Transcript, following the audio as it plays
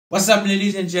What's up,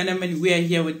 ladies and gentlemen? We are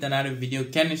here with another video.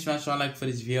 Can you smash one like for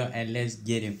this video and let's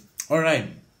get it. Alright,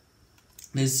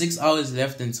 there's 6 hours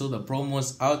left until the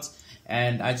promo's out,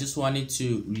 and I just wanted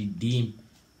to redeem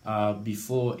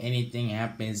before anything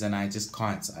happens, and I just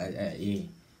can't. Yeah.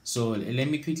 So let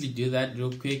me quickly do that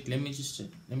real quick. Let me just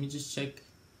check.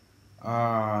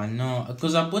 No,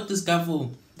 because I bought this guy for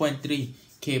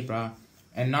 0.3k, bro,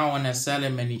 and now when I sell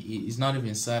him and he's not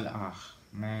even selling.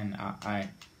 Man, I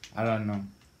don't know.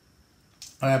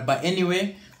 Alright, but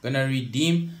anyway, gonna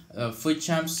redeem foot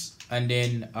champs, and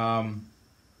then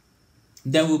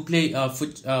we'll play a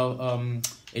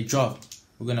draft.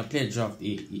 We're gonna play a draft.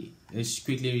 Yeah. Let's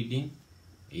quickly redeem.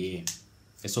 Yeah,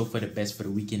 let's hope for the best for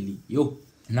the weekend league. Yo,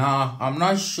 now I'm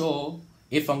not sure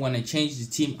if I'm gonna change the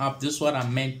team up. This is what I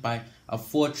meant by a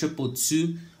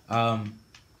 4-2-2.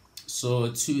 So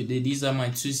these are my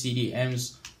 2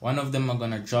 CDMs. One of them are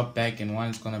gonna drop back, and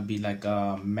one's gonna be like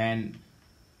a man.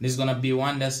 There's gonna be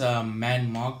one that's a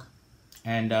man mark,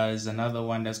 and there's another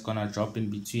one that's gonna drop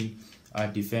in between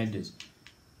defenders.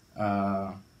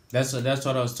 That's what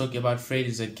I was talking about. Fred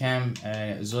is a cam,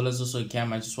 Zola's also a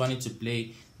cam. I just wanted to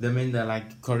play them in the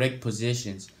like correct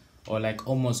positions, or like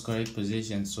almost correct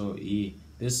positions. So yeah,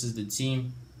 this is the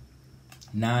team.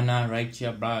 Nana right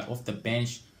here, bro, off the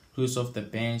bench. Cruz off the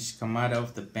bench. Kamada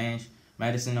off the bench.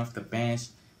 Madison off the bench.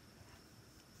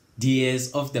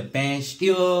 Diaz off the bench.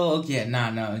 Yo, okay,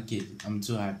 okay, I'm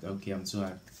too hyped. Okay, I'm too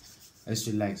hyped. Let's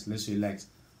relax.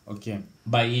 Okay,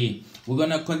 but yeah, we're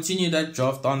gonna continue that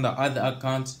draft on the other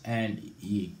account, and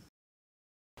yeah.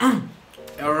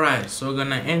 Alright, so we're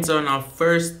gonna enter on our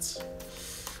first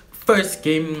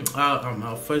game.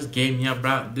 Our first game here,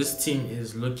 bro. This team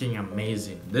is looking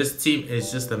amazing. This team is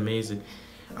just amazing.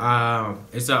 It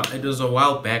was a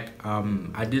while back.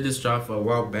 I did this draft a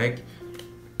while back,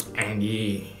 and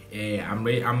yeah,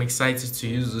 I'm excited to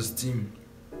use this team.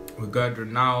 We got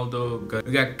Ronaldo,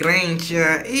 we got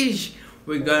Grancha,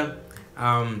 we got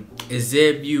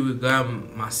Eusebio, we got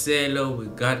Marcelo, we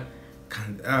got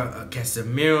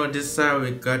Casemiro this side,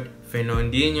 we got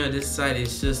Fernandinho this side.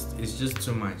 It's just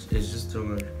too much. It's just too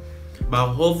much.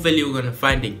 But hopefully we're gonna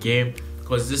find a game,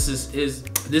 because this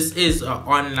is an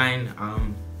online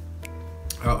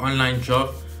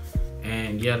job.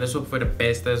 And yeah, let's hope for the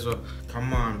best as well.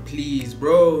 Come on, please,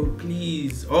 bro,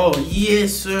 please. Oh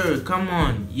yes, sir. Come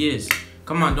on, yes.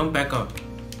 Come on, don't back up.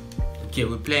 Okay,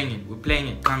 we're playing it.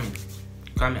 Come in.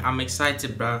 I'm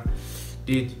excited, bro,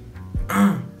 dude.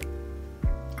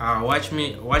 Watch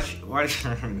me lose.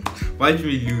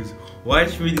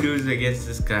 Watch me lose against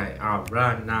this guy.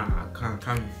 Bro, nah, I can't.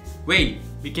 Come in. Wait,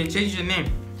 we can change your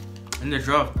name in the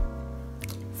draft.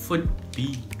 Foot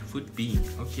B.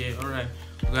 Okay, alright.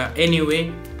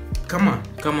 Anyway, come on.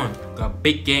 Got a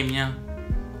big game, yeah.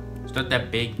 It's not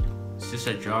that big. It's just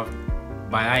a draft.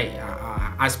 But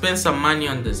I spent some money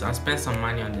on this. Bro.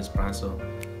 So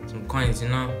some coins, you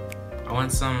know. I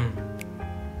want some.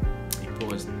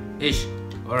 Post. Ish.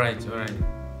 Alright.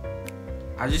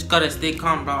 I just gotta stay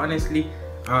calm, bro. Honestly,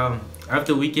 I have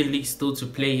the weekend league still to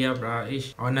play here, bro.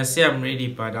 Ish. I wanna say I'm ready,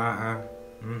 but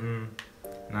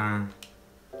nah.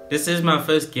 This is my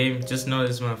first game. Just know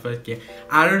this is my first game.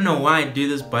 I don't know why I do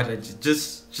this, but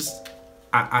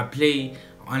I play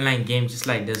online games just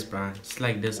like this, bro. Just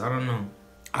like this. I don't know.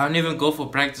 I don't even go for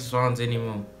practice rounds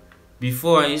anymore.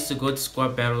 Before, I used to go to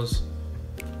squad battles,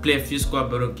 play a few squad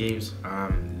battle games,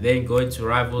 then go into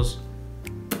rivals,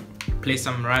 play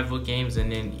some rival games,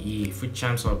 and then foot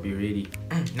champs I'll be ready.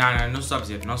 No subs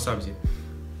yet. But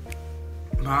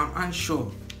I'm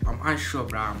unsure,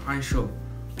 bro. I'm unsure.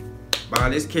 But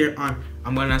let's carry on.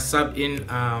 I'm gonna sub in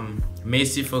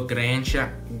Messi for Grancha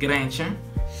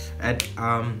at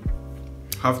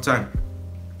halftime.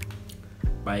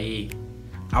 But yeah,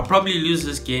 I'll probably lose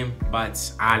this game,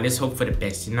 but let's hope for the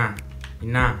best.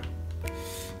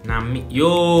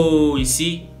 Yo, you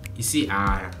see,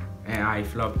 I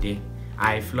flopped there.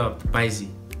 I flopped. Paisy.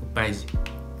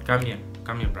 Come here,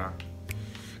 bro.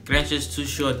 Grancha's too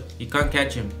short. You can't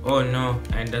catch him. Oh no,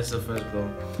 and that's the first goal.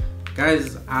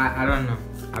 Guys, I don't know.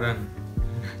 I don't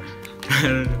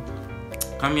know.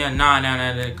 Come here. Nah.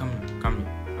 Come here.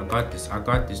 I got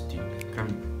this, dude. Come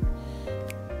here.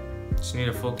 Just need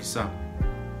to focus up.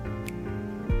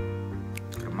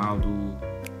 Ronaldo.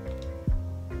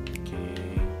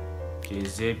 Okay,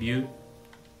 Eusebio.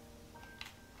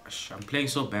 I'm playing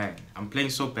so bad,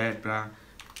 bro.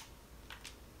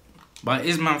 But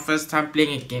it's my first time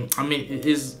playing a game. I mean, it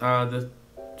is the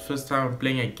first time I'm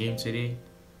playing a game today.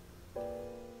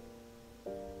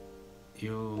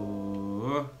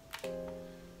 Yo,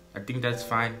 I think that's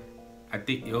fine.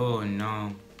 Oh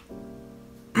no.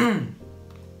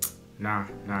 Nah.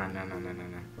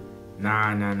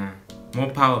 More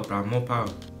power, bro. More power.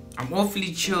 I'm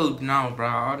awfully chilled now, bro.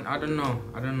 I don't know.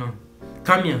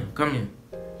 Come here.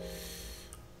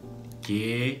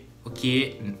 Okay.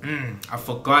 I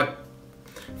forgot.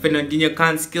 Fernandinho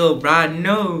can't skill, bro.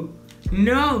 No.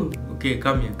 Okay,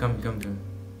 come here.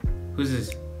 Who's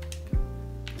this?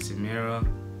 Samira.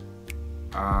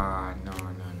 No.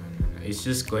 It's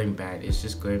just going bad.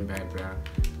 Bro.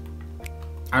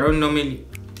 I don't normally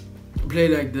play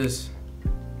like this.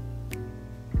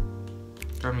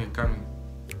 Come here.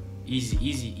 Easy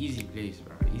plays,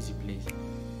 bro. Easy plays.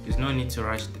 There's no need to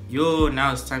rush. Yo,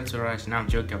 now it's time to rush. Now I'm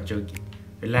joking.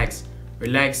 Relax.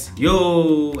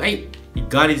 Yo, hey, he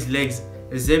got his legs.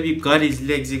 Ezebi got his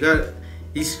legs.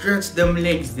 He stretched them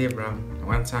legs there, bro.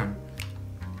 One time.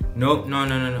 No.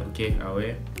 Okay,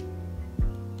 away.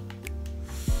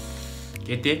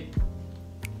 Get there.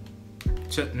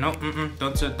 No,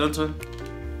 don't turn.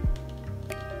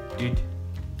 Dude.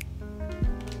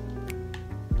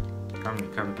 Come.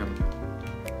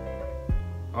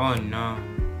 Oh no.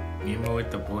 Nemo with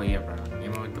the ball, yeah, bro.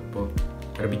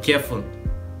 Gotta be careful.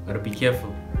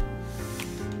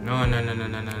 No.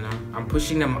 I'm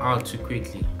pushing them out too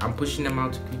quickly.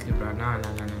 Bro. No.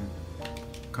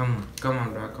 Come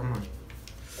on, bro. Come on.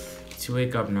 To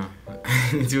wake up now.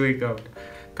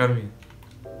 Come here.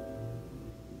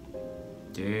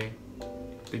 Okay.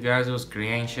 The guys was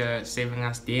Grancia saving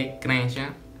us there.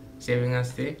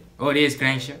 Oh, there's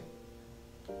Grancia.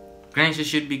 Grancia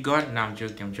should be gone. No, I'm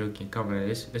joking. Come on,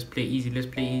 let's play easy.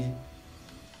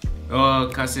 Oh,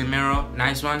 Casemiro,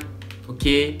 nice one.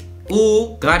 Okay.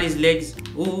 Ooh, got his legs.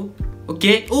 Ooh,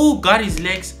 okay. Ooh, got his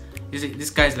legs. This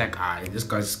guy's like, this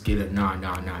guy's skilled. No,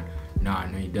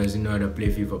 he doesn't know how to play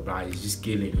FIFA, bro. He's just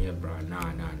killing here, bro. No.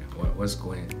 What's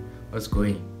going?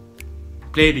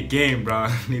 Play the game, bro.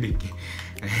 Need the game.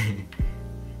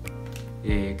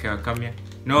 Yeah, come here.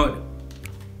 No.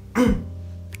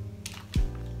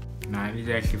 Nah, I need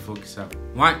to actually focus up.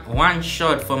 One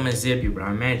shot from Ezebi, bro.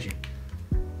 Imagine.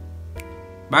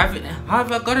 But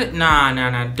have I got it? Nah.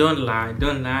 Don't lie.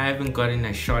 I haven't gotten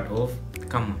a shot off.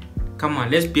 Come on.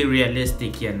 Let's be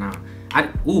realistic here now. I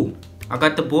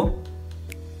got the ball.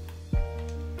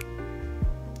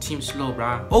 Team slow,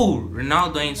 bro. Oh,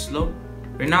 Ronaldo ain't slow.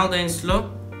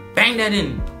 Bang that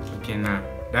in. Okay, nah.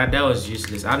 That was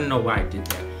useless. I don't know why I did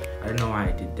that.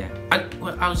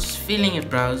 I was feeling it,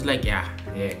 bro. I was like, yeah,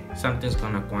 something's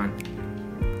gonna go on.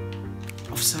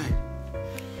 Offside.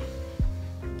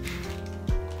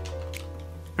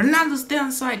 Ronaldo, stay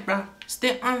onside, bro.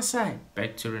 Stay onside.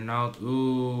 Back to Ronaldo.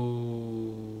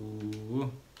 Ooh.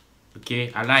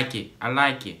 Okay, I like it.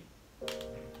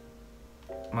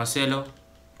 Marcelo.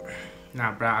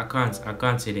 Nah, bro, I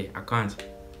can't today.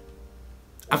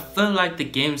 I feel like the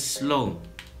game's slow.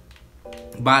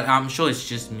 But I'm sure it's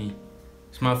just me.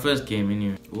 It's my first game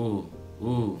anyway. Ooh.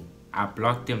 I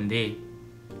blocked him there.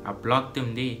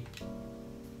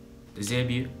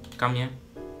 Ezebi, come here.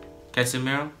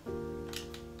 Casemiro.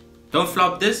 Don't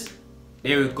flop this.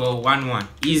 There we go. 1-1.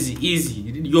 Easy.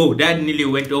 Yo, that nearly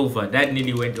went over.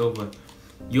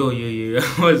 Yo. I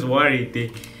was worried there.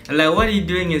 I'm like, what are you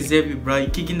doing, Ezebi, bro? You're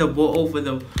kicking the ball over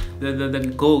the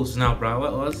goals now, bro.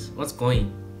 What's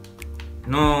going?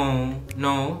 No.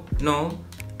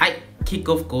 I kick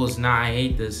off goals now. I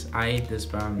hate this,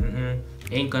 bro.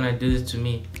 Ain't gonna do this to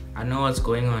me. I know what's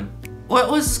going on.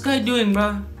 What's this guy doing,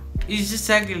 bro? He's just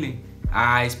tackling.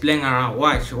 He's playing around.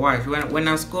 Watch. When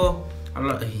I score,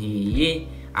 but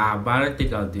I don't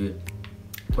think I'll do it.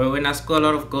 But when I score a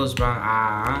lot of goals, bro,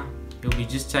 he'll be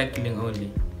just tackling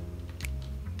only.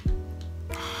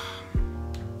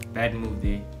 Bad move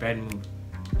there.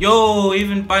 Yo,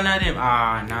 even banana him.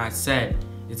 Nah, it's sad.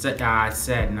 It's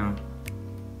sad now.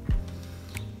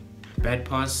 Bad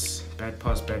pass. Gotta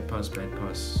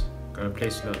play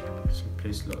slow.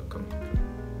 Come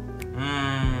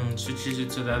on. Switches it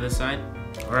to the other side.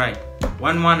 Alright.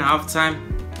 1-1 halftime.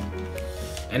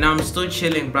 And I'm still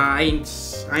chilling, bro. I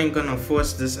ain't gonna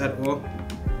force this at all.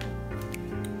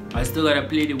 I still gotta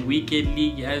play the weekend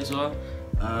league as well.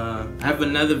 I have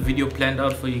another video planned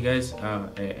out for you guys.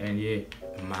 And yeah,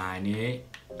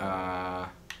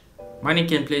 Mane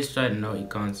can play strike. No, he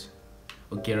can't.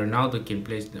 Okay, Ronaldo can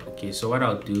play. Okay, so what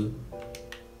I'll do?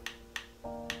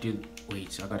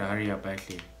 Wait, I gotta hurry up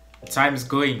actually. Time's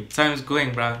going,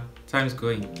 bro.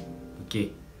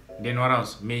 Okay, then what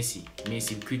else? Messi,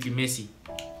 quickly Messi.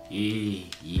 Yeah.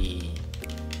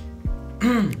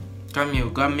 Come here,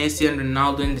 we got Messi and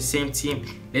Ronaldo in the same team.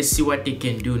 Let's see what they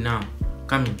can do now.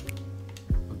 Come in.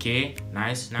 Okay,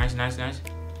 nice.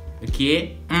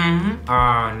 Okay. No,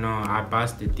 I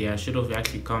passed it there. I should have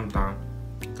actually calmed down.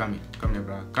 Come here,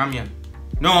 bro. Come here.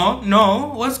 No.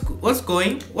 What's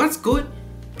going? What's good?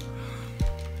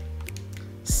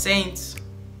 Saints,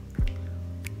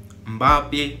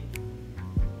 Mbappe,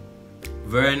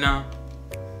 Werner.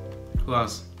 Who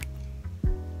else?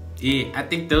 Yeah, I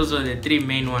think those are the 3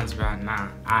 main ones, bro. Nah,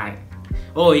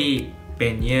 oh yeah,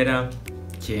 Benera.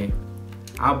 Okay.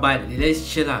 How about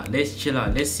let's chill out.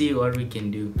 Let's see what we can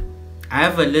do. I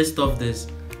have a list of this.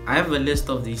 I have a list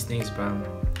of these things, bro.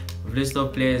 A list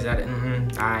of players that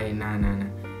nah.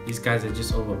 These guys are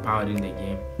just overpowered in the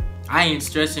game. I ain't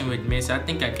stressing with Messi. I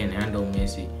think I can handle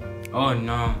Messi. Oh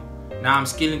no. Nah, I'm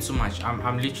skilling too much.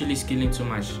 I'm literally skilling too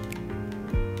much.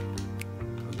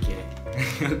 Okay.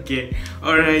 Okay.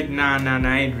 Alright, nah,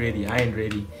 I ain't ready.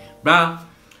 Bruh.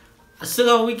 I still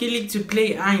got Weekend League to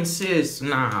play. I ain't serious.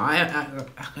 Nah, I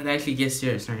gotta actually get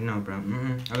serious right now, bro.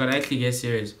 I gotta actually get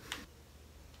serious.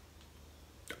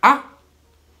 Oh.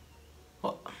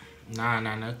 Nah.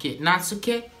 Okay. Nah, it's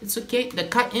okay. It's okay. The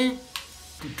cut in.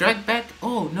 The drag back.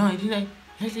 Oh, no, it didn't.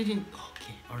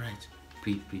 Okay, alright.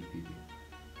 Breathe.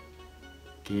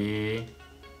 Okay.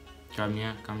 Come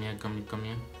here.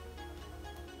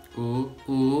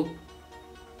 Ooh.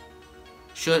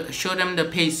 Show them the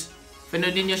pace.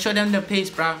 Fernandinho, show them the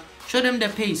pace, bro. Show them the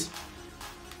pace.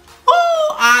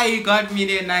 Oh, you got me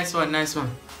there. Nice one.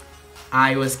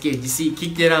 I was scared. You see,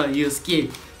 kicked it out. You were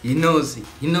scared. He knows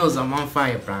I'm on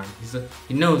fire, bro.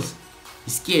 He knows.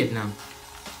 He's scared now.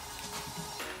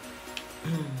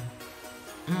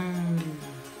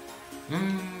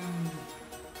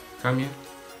 Come here.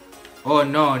 Oh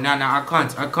no, I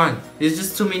can't. There's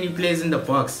just too many players in the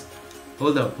box.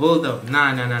 Hold up.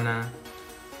 Nah.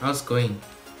 How's going?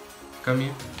 Come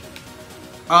here.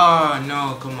 Oh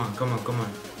no, come on.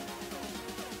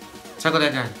 Tackle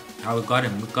that guy. Oh, we got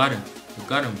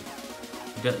him.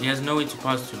 He has no way to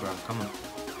pass to, bro. Come on.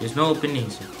 There's no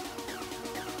openings.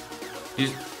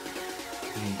 And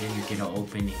then you get an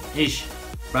opening. Ish,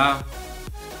 bro.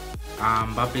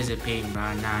 Mbappe's a pain,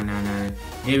 bro. Nah.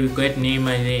 There we got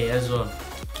Neymar there as well.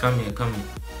 Come here.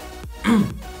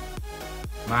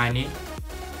 Mane.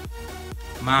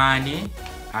 Mane.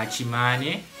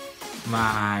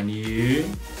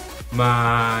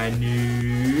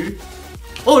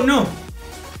 Oh no.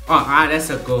 That's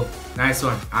a goal. Nice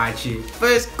one, Archie.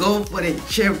 First goal for the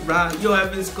chip, bro. Yo, I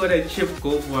haven't scored a chip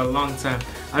goal for a long time.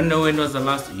 I don't know when was the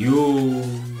last. Yo,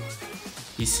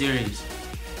 he's serious.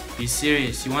 He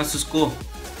wants to score.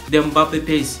 The Mbappe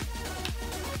pace.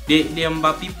 The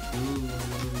Mbappe. Ooh,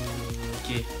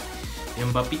 okay. The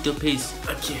Mbappe to pace.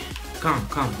 Okay. Calm.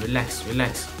 Relax. You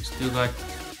still got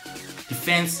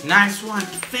defense. Nice one.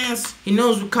 Defense. He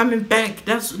knows we're coming back.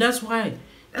 That's why.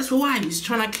 He's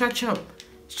trying to clutch up.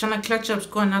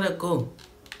 Score another goal.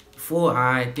 Before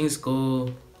things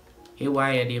go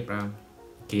haywire there, bro.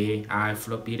 Okay,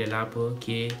 floppy the lapo.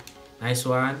 Okay, nice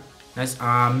one. Nice.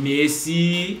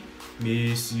 Messi. Do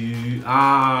you see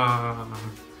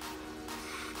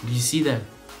that?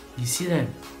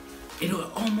 It was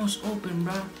almost open,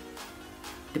 bro.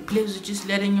 The players are just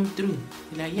letting him through.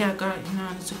 They're like, yeah, God,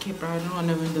 it's okay, bro. I don't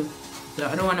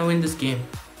want to win this game.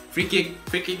 Free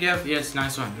kick, yeah. Yes,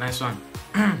 nice one.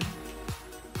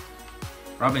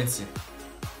 Robinson.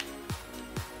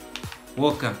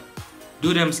 Walker.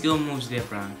 Do them skill moves there,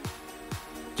 bro.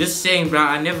 Just saying, bro,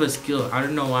 I never skill. I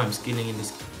don't know why I'm skilling in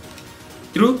this game.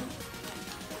 Through.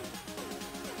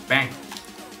 Bang.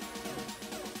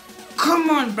 Come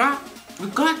on, bro. We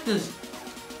got this.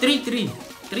 3-3.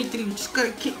 We just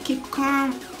gotta keep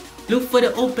calm. Look for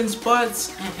the open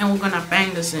spots and we're gonna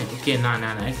bang this in. Okay, nah.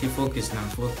 Actually focus now.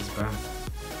 Focus, bro.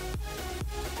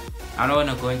 I don't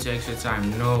wanna go into extra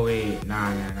time. No way.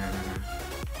 Nah.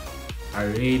 I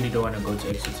really don't wanna go to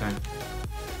extra time.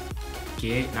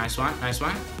 Okay, nice one.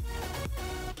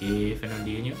 Okay,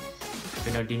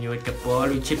 Fernandinho with the ball.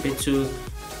 We chip it to.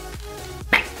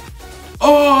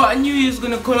 Oh, I knew he was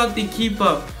gonna call out the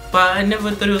keeper, but I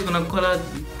never thought he was gonna call out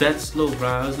that slow, bro.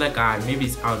 I was like, maybe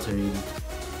it's out already.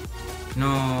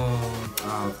 No.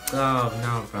 Oh God,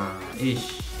 no, bro.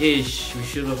 Ish. We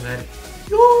should have had it.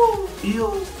 Yo.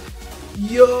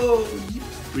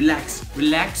 Relax.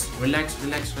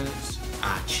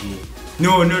 Chill.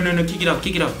 No. Kick it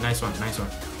up. Nice one.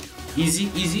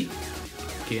 Easy.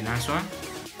 Okay, nice one.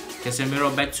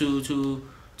 Casemiro back to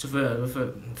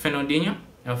Fernandinho.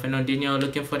 Fernandinho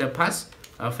looking for the pass.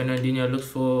 Fernandinho looks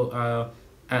for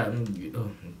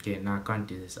okay, now I can't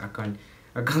do this. I can't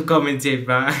commentate,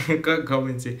 bro. I can't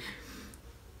commentate.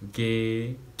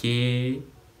 Okay.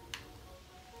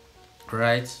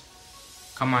 Right.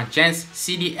 Come on, chance.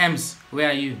 CDMs. Where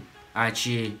are you?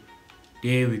 Archie.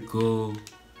 There we go.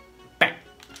 Back.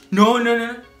 No.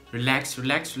 Relax.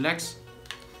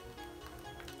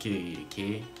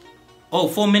 Okay. Oh,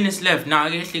 4 minutes left. Now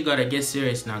I actually gotta get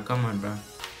serious now. Come on, bro.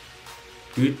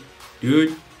 Dude.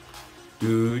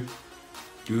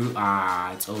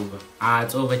 It's over.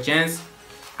 It's over. Chance.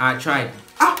 I tried.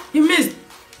 He missed.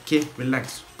 Okay,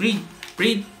 relax. Breathe.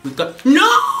 We got.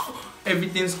 No!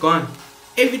 Everything's gone.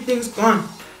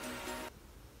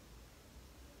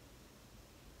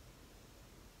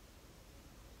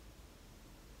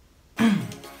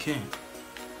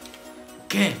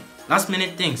 Okay. Last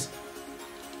minute things.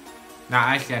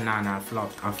 Nah, actually, I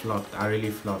flopped. I really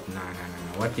flopped. Nah.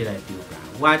 What did I do, bro?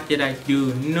 What did I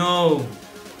do? No.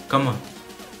 Come on.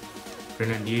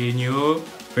 Fernandinho.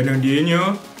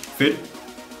 Fit.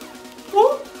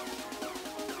 Oh.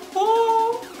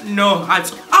 No.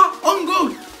 On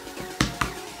goal.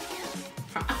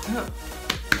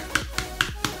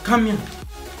 Come here.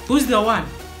 Who's the one?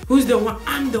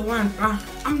 I'm the one, bro.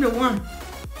 I'm the one.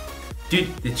 Dude,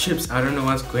 the chips, I don't know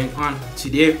what's going on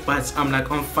today, but I'm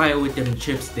like on fire with them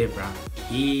chips there, bro.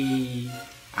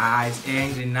 It's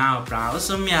angry now, bro.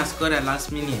 Also me, I scored at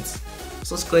last minute.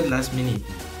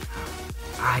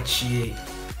 Gee.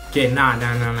 Okay, nah.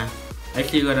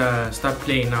 Actually gotta start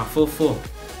playing now. 4-4.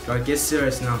 Gotta get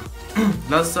serious now.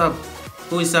 Last up.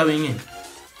 Who is subbing in?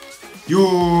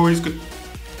 Yo, he's good.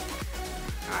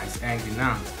 He's angry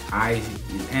now.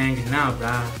 He's angry now, bro.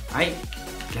 I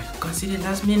consider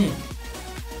last minute.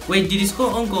 Wait, did he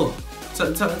score on goal?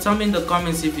 Tell me in the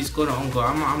comments if he scored on goal.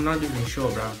 I'm not even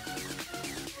sure, bro.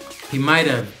 He might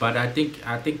have, but I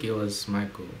think it was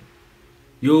Michael.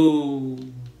 Yo.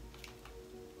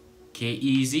 Okay,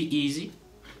 easy.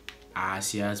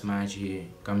 See us match here.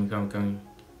 Coming.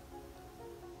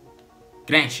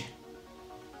 Grancha.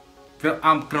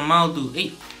 I'm Ronaldo.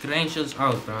 Hey, Grancha's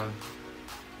out, bro.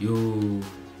 Yo.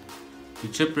 The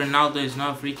chip Ronaldo is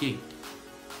not a free kick.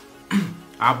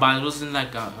 But it wasn't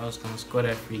like I was gonna score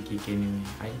that free kick anyway.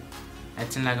 I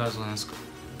think like I was gonna score.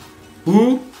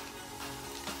 Who?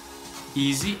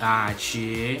 Easy.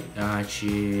 Che.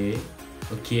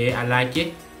 Okay, I like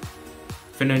it.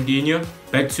 Fernandinho.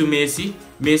 Back to Messi.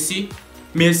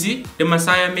 The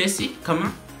Messiah Messi. Come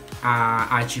on.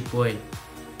 Archie boy.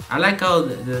 I like how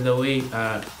the way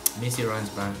Messi runs,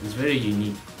 bro. It's very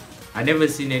unique. I never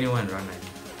seen anyone run like it.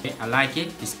 Okay, I like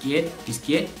it. He's scared.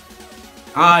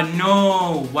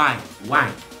 No. Why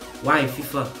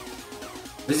FIFA?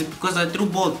 Is it because I threw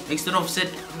ball instead of set?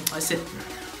 I said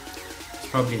it's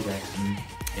probably that.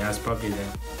 Yeah, it's probably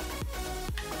that.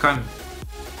 Come.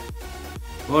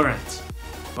 Alright.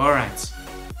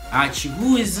 Archie,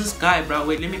 who is this guy, bro?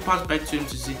 Wait, let me pass back to him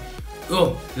to see.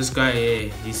 Oh, this guy, yeah,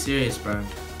 he's serious, bro.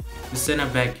 The center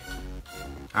back.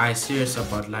 I'm serious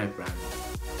about life, bro.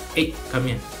 Hey, come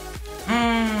here.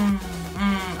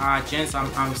 Chance,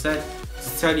 I'm sad to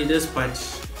tell you this, but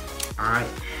I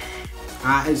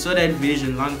saw that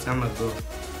vision long time ago.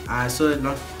 I saw it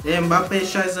long. Mbappe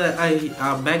shots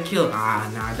a back heel.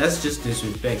 Nah, that's just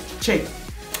disrespect. Check.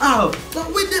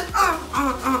 With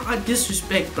the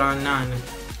disrespect, bro. Nah.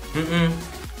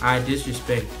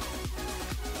 Disrespect.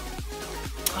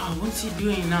 What's he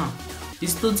doing now?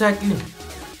 He's still tackling.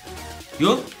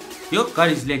 Yo, got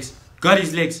his legs.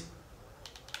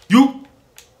 You.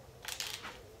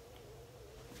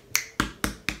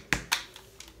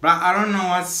 Bro, I don't know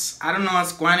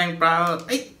what's going on, bro.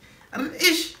 Hey,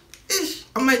 ish.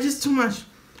 I might just too much.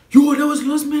 Yo, that was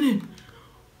last minute.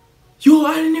 Yo,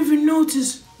 I didn't even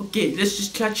notice. Okay, let's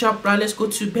just catch up, bro. Let's go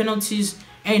to penalties.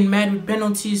 I ain't mad with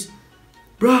penalties,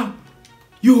 bro.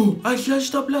 Yo, I should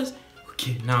stop last.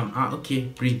 Okay, now I'm okay.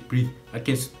 Breathe. I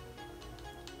can.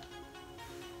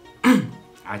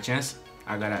 Chance.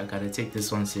 I gotta take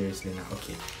this one seriously now.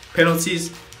 Okay,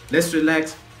 penalties. Let's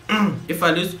relax. If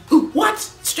I lose, what?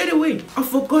 Straight away. I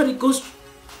forgot it goes.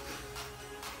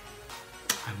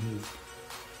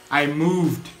 I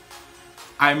moved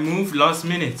last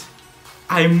minute.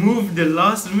 I moved the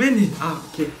last minute.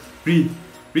 Okay. Breathe.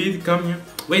 Come here.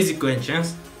 Where is it going,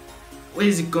 Chance? Where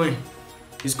is it going?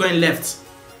 It's going left.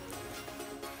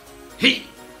 Hey.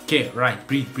 Okay, right.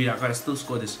 Breathe. I gotta still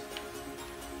score this.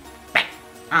 Back.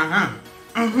 I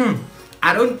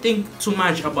don't think too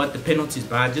much about the penalties,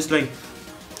 but I just like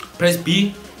press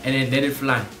B and then let it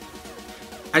fly.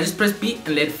 I just press B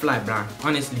and let it fly, bro.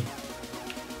 Honestly.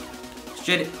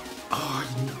 Straight.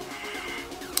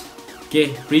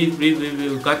 Okay, breathe. We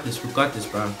got this, bro.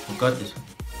 We got this.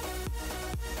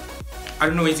 I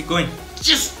don't know where it's going.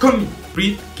 Just come.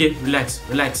 Breathe. Okay, relax.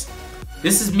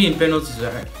 This is me in penalties,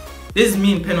 alright?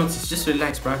 Just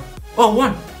relax, bro. Oh,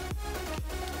 one.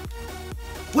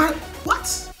 What?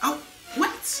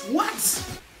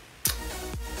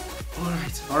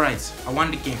 Alright. I won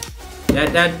the game.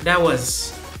 That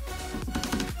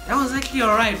that was actually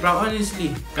alright, bro.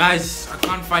 Honestly, guys, I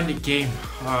can't find the game.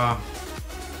 I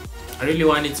really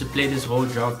wanted to play this whole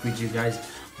job with you guys,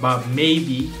 but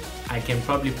maybe I can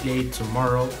probably play it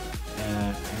tomorrow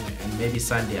and maybe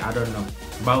Sunday. I don't know,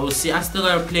 but we'll see. I still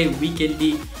gotta play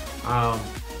weekendly.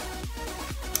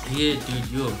 Yeah,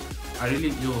 dude, I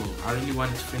really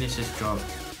wanted to finish this job.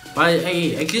 But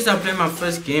hey, at least I played my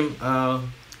first game,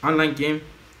 online game.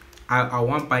 I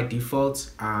won by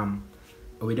default.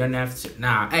 We don't have to.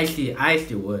 Nah, I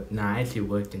actually worked. Nah, I actually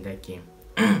worked in that game.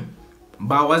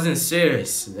 But I wasn't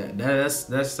serious. That's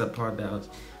the part that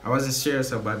I wasn't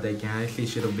serious about that game. I actually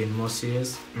should have been more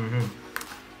serious.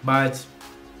 But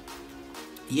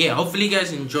yeah, hopefully you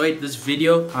guys enjoyed this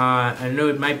video. I know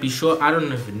it might be short. I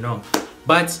don't even know,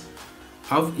 but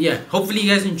yeah, hopefully you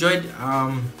guys enjoyed.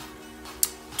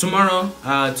 Tomorrow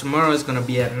is gonna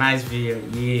be a nice video.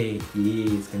 Yeah,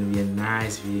 it's gonna be a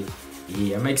nice video.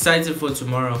 Yeah, I'm excited for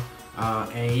tomorrow.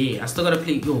 And yeah, I still gotta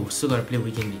play. Still gotta play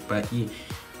Weekend League. But yeah,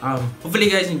 hopefully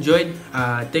you guys enjoyed.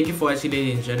 Thank you for watching,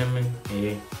 ladies and gentlemen.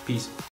 Yeah, peace.